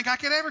I didn't think I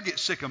could ever get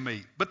sick of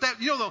meat. But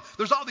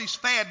there's all these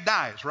fad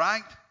diets,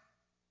 right?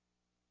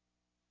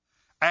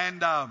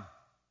 And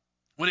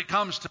when it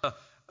comes to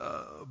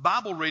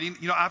Bible reading,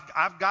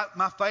 I've got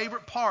my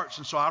favorite parts,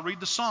 and so I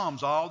read the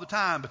Psalms all the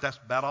time, but that's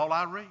about all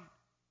I read.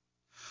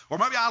 Or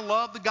maybe I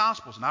love the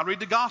Gospels, and I read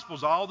the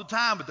Gospels all the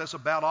time, but that's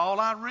about all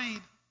I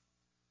read.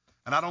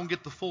 And I don't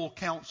get the full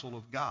counsel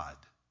of God.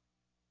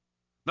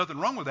 Nothing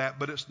wrong with that,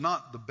 but it's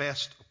not the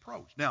best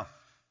approach. Now,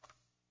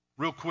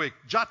 real quick,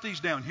 jot these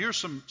down. Here's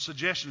some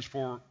suggestions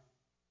for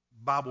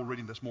Bible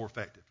reading that's more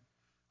effective.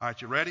 All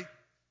right, you ready?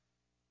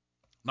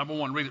 Number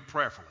 1, read it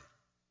prayerfully.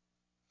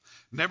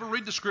 Never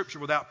read the Scripture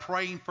without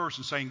praying first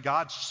and saying,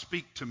 God,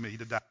 speak to me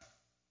today.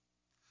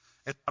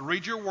 As I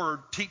read your word,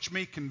 teach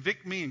me,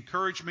 convict me,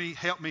 encourage me,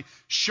 help me,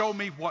 show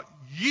me what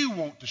you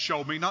want to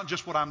show me, not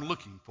just what I'm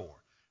looking for.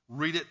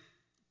 Read it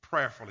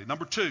prayerfully.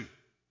 Number 2,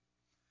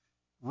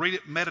 read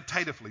it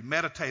meditatively.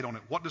 Meditate on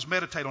it. What does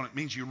meditate on it? It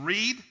means you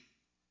read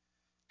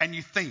and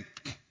you think.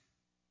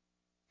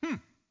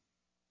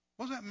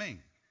 What does that mean?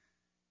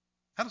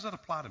 How does that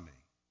apply to me?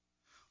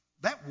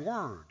 That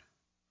word,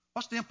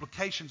 what's the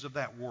implications of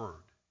that word?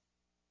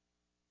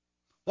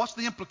 What's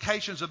the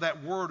implications of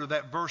that word or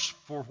that verse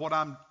for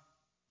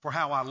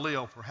how I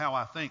live, for how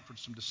I think, for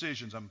some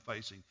decisions I'm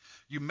facing?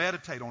 You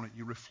meditate on it,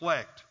 you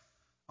reflect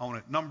on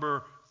it.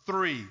 Number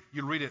 3,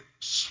 you read it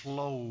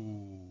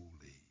slowly.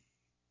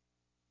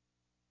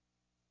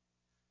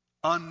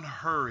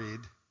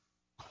 Unhurried,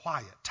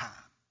 quiet time.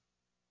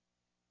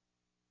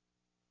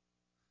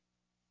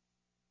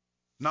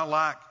 Not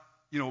like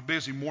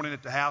busy morning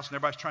at the house and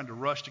everybody's trying to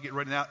rush to get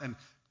ready now and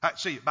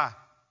see you, bye,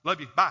 love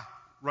you, bye,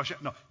 rush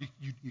out. No,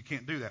 you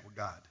can't do that with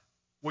God.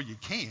 Well, you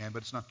can,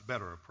 but it's not the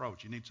better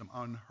approach. You need some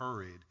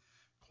unhurried,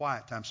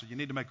 quiet time. So you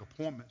need to make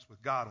appointments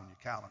with God on your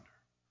calendar.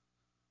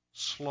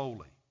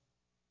 Slowly.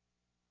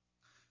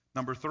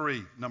 Number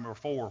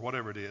 4,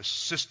 whatever it is,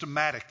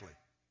 systematically.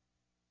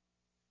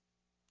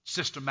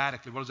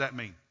 Systematically, what does that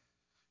mean?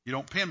 You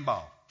don't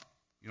pinball.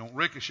 You don't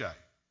ricochet.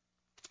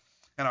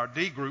 In our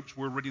D groups,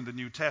 we're reading the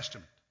New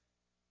Testament.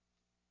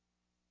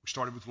 We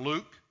started with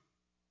Luke,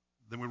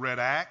 then we read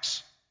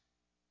Acts.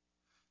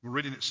 We're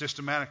reading it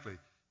systematically,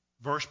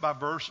 verse by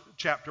verse,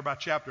 chapter by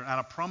chapter. And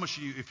I promise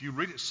you, if you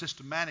read it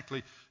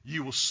systematically,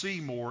 you will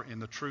see more in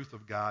the truth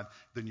of God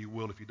than you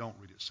will if you don't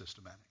read it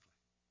systematically.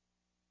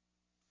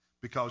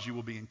 Because you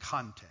will be in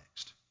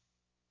context.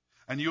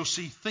 And you'll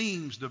see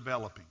themes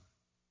developing.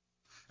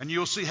 And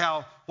you'll see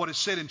how what is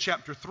said in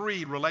chapter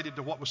 3 related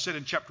to what was said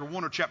in chapter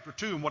 1 or chapter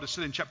 2, and what is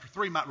said in chapter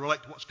 3 might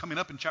relate to what's coming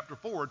up in chapter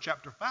 4 or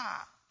chapter 5.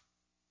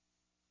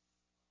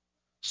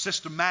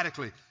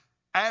 Systematically,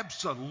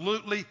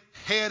 absolutely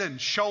head and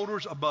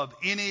shoulders above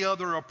any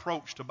other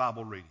approach to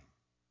Bible reading.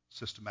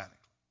 Systematically.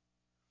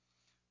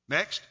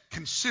 Next,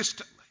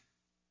 consistently.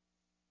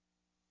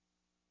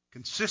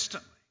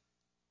 Consistently.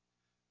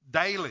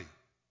 Daily.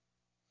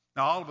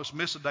 Now, all of us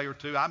miss a day or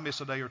two. I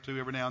miss a day or two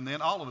every now and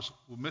then. All of us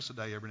will miss a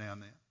day every now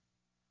and then.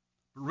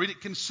 But read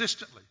it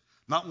consistently.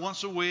 Not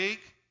once a week.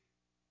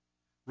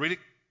 Read it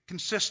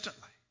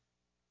consistently.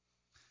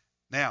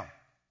 Now,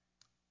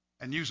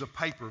 and use a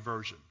paper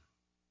version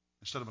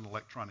instead of an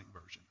electronic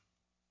version.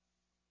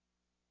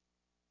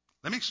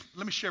 Let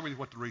me share with you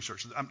what the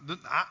research is.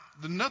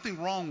 There's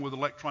nothing wrong with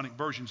electronic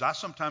versions. I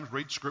sometimes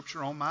read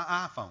Scripture on my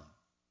iPhone.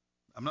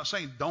 I'm not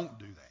saying don't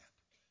do that.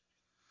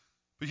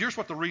 But here's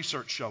what the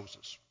research shows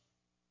us.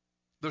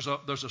 There's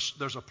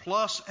a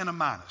plus and a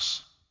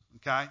minus,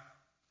 okay?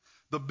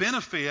 The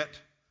benefit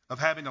of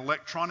having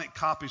electronic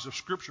copies of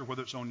Scripture,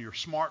 whether it's on your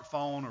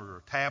smartphone or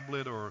your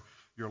tablet or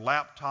your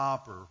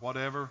laptop or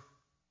whatever,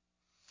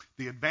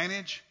 the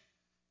advantage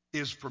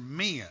is for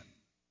men.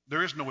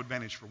 There is no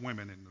advantage for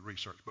women in the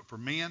research, but for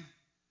men,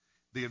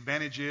 the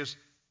advantage is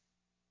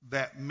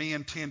that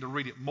men tend to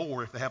read it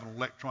more if they have an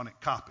electronic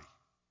copy.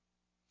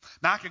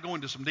 Now, I can go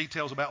into some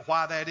details about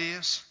why that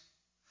is.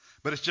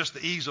 But it's just the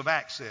ease of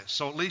access.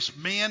 So at least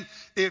men,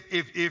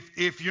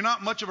 if you're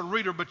not much of a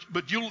reader,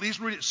 but you'll at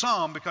least read it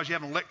some because you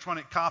have an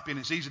electronic copy and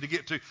it's easy to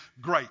get to,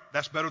 great.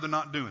 That's better than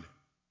not doing it.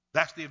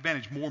 That's the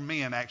advantage. More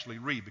men actually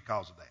read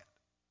because of that.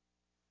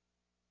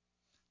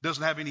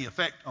 Doesn't have any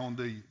effect on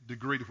the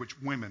degree to which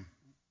women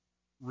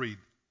read.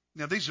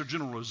 Now, these are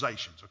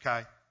generalizations,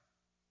 okay?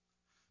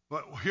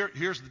 But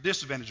here's the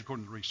disadvantage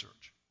according to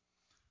research.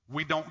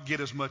 We don't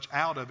get as much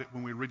out of it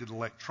when we read it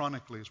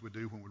electronically as we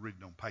do when we read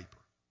it on paper.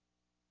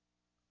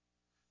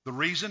 The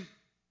reason?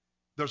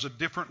 There's a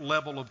different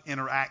level of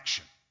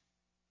interaction.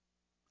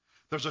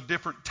 There's a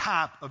different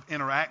type of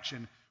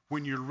interaction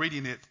when you're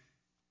reading it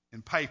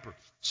in paper.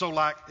 So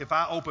like if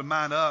I open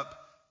mine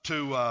up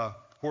to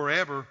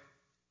wherever,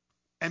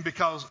 and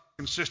because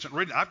consistent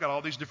reading, I've got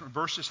all these different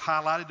verses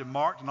highlighted and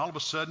marked, and all of a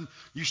sudden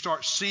you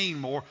start seeing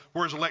more,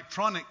 whereas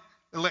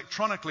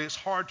electronically it's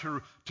hard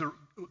to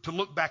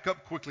look back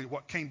up quickly at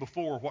what came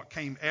before or what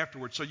came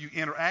afterwards. So you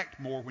interact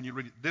more when you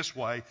read it this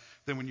way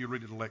than when you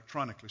read it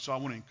electronically. So I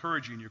want to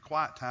encourage you in your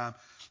quiet time.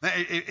 Now,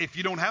 if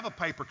you don't have a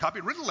paper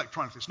copy, read it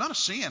electronically. It's not a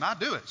sin. I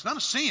do it. It's not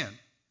a sin.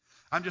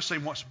 I'm just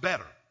saying what's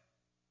better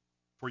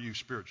for you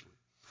spiritually.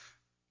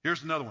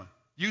 Here's another one.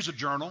 Use a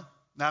journal.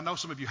 Now, I know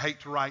some of you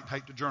hate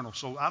to journal,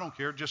 so I don't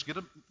care. Just get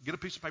a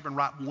piece of paper and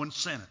write one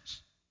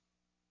sentence.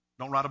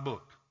 Don't write a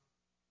book.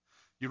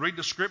 You read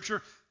the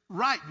Scripture,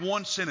 write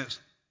one sentence.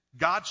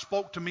 God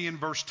spoke to me in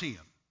verse 10.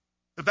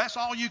 If that's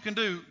all you can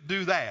do,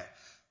 do that.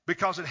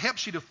 Because it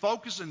helps you to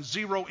focus and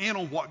zero in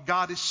on what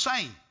God is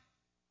saying.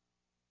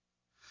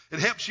 It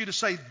helps you to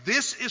say,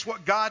 this is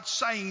what God's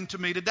saying to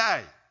me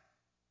today.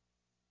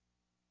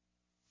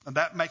 And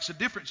that makes a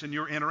difference in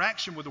your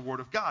interaction with the Word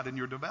of God, in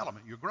your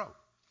development, your growth.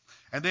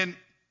 And then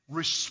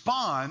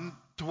respond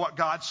to what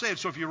God said.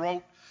 So if you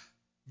wrote,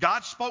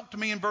 God spoke to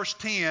me in verse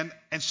 10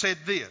 and said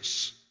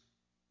this.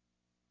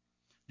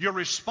 Your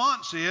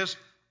response is,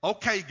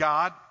 okay,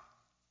 God,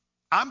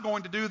 I'm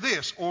going to do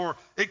this. Or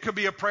it could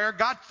be a prayer,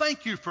 God,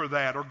 thank you for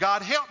that. Or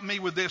God, help me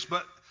with this.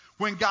 But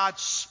when God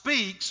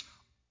speaks,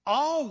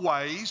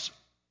 always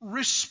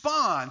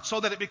respond so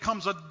that it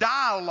becomes a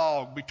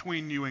dialogue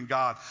between you and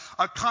God,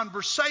 a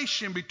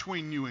conversation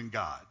between you and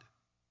God.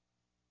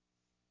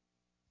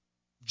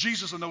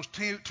 Jesus and those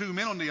two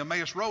men on the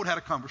Emmaus Road had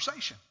a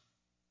conversation.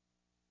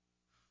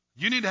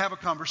 You need to have a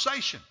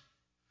conversation.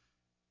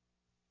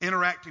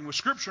 Interacting with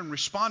Scripture and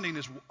responding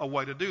is a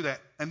way to do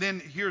that. And then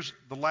here's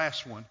the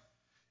last one,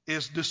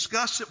 is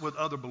discuss it with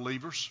other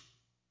believers.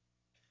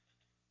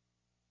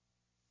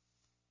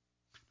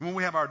 When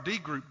we have our D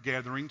group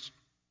gatherings,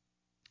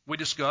 we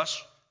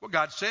discuss what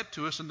God said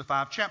to us in the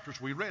 5 chapters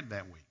we read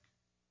that week.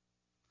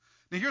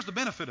 Now here's the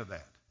benefit of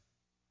that.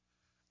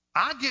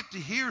 I get to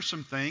hear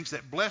some things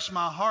that bless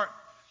my heart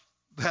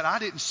that I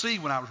didn't see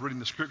when I was reading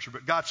the scripture,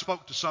 but God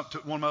spoke to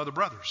one of my other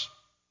brothers.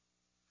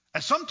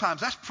 And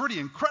sometimes that's pretty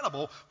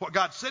incredible what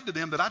God said to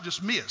them that I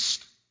just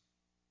missed.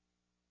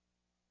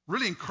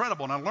 Really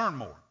incredible, and I learned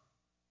more.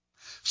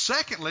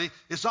 Secondly,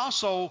 it's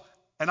also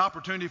an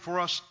opportunity for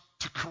us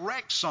to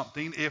correct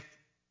something if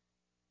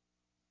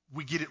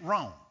we get it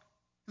wrong.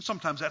 And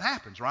sometimes that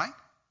happens, right?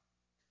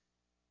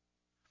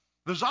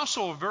 There's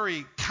also a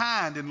very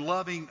kind and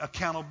loving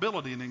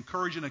accountability and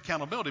encouraging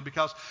accountability,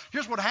 because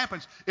here's what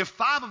happens. If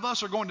 5 of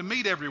us are going to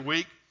meet every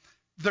week,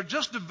 there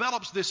just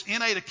develops this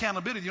innate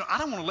accountability. I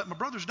don't want to let my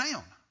brothers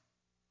down.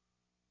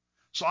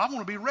 So I want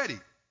to be ready.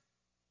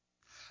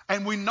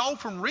 And we know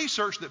from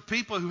research that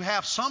people who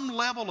have some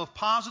level of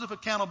positive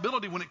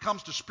accountability when it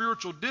comes to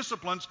spiritual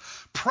disciplines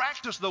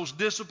practice those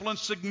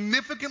disciplines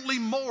significantly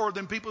more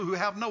than people who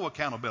have no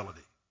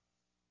accountability.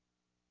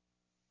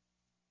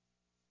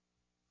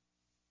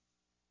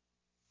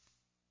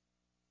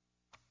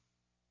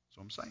 That's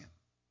what I'm saying.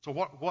 So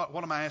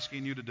what am I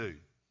asking you to do?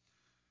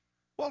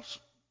 Well,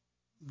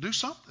 do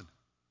something.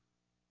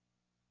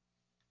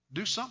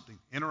 Do something.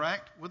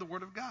 Interact with the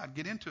Word of God.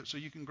 Get into it so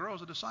you can grow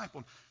as a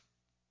disciple.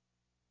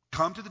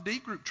 Come to the D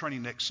group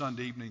training next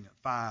Sunday evening at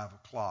 5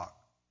 o'clock.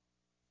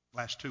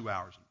 Last 2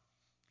 hours.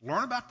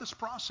 Learn about this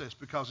process,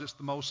 because it's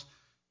the most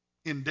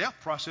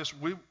in-depth process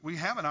we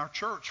have in our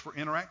church for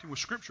interacting with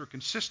Scripture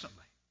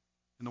consistently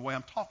in the way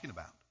I'm talking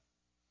about.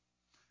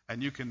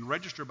 And you can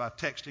register by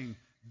texting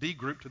D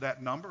group to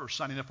that number or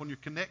signing up on your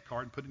Connect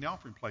card and putting the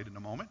offering plate in a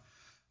moment.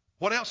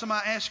 What else am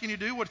I asking you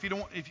to do? What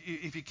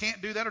if you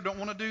can't do that or don't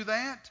want to do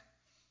that?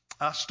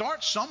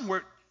 Start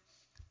somewhere.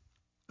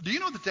 Do you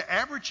know that the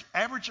average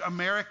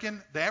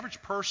American, the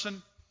average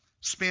person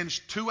spends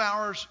 2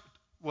 hours,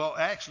 well,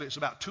 actually it's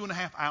about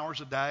 2.5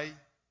 hours a day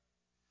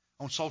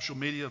on social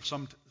media of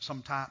some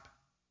type?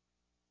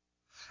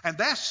 And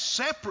that's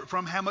separate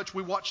from how much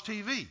we watch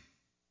TV.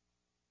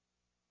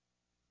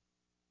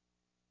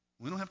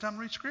 We don't have time to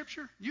read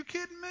Scripture? You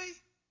kidding me?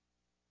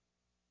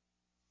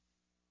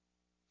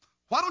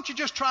 Why don't you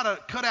just try to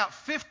cut out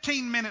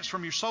 15 minutes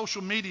from your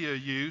social media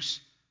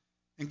use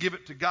and give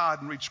it to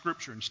God and read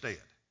Scripture instead?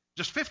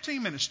 Just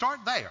 15 minutes. Start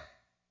there.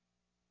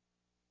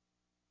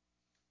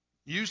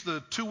 Use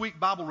the 2-week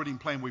Bible reading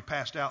plan we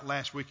passed out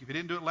last week. If you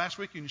didn't do it last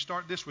week, you can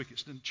start this week.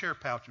 It's in the chair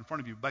pouch in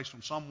front of you based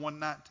on Psalm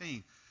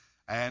 119.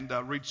 And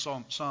read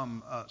some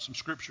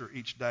Scripture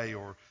each day,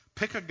 or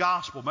pick a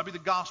gospel, maybe the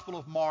Gospel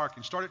of Mark,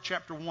 and start at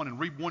chapter 1 and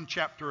read 1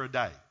 chapter a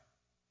day.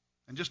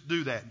 And just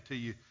do that until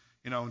you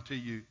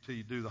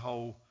do the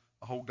whole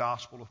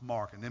Gospel of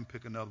Mark, and then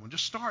pick another one.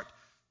 Just start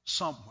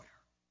somewhere.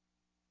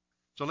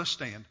 So let's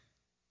stand.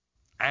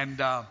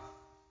 And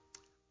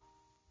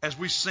as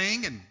we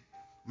sing and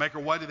make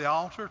our way to the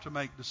altar to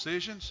make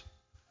decisions,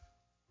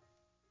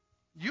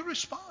 you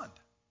respond.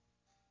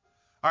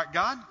 All right,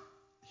 God,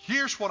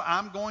 here's what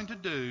I'm going to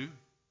do.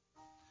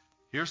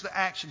 Here's the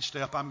action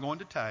step I'm going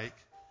to take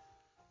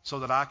so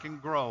that I can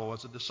grow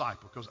as a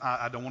disciple, because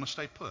I don't want to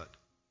stay put.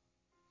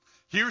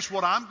 Here's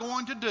what I'm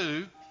going to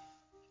do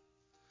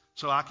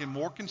so I can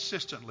more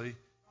consistently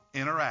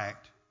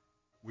interact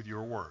with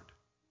your word.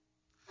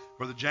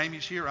 Brother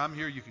Jamie's here, I'm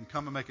here. You can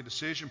come and make a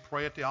decision,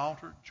 pray at the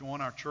altar,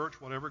 join our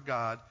church, whatever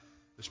God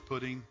is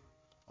putting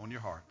on your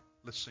heart.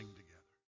 Let's sing together.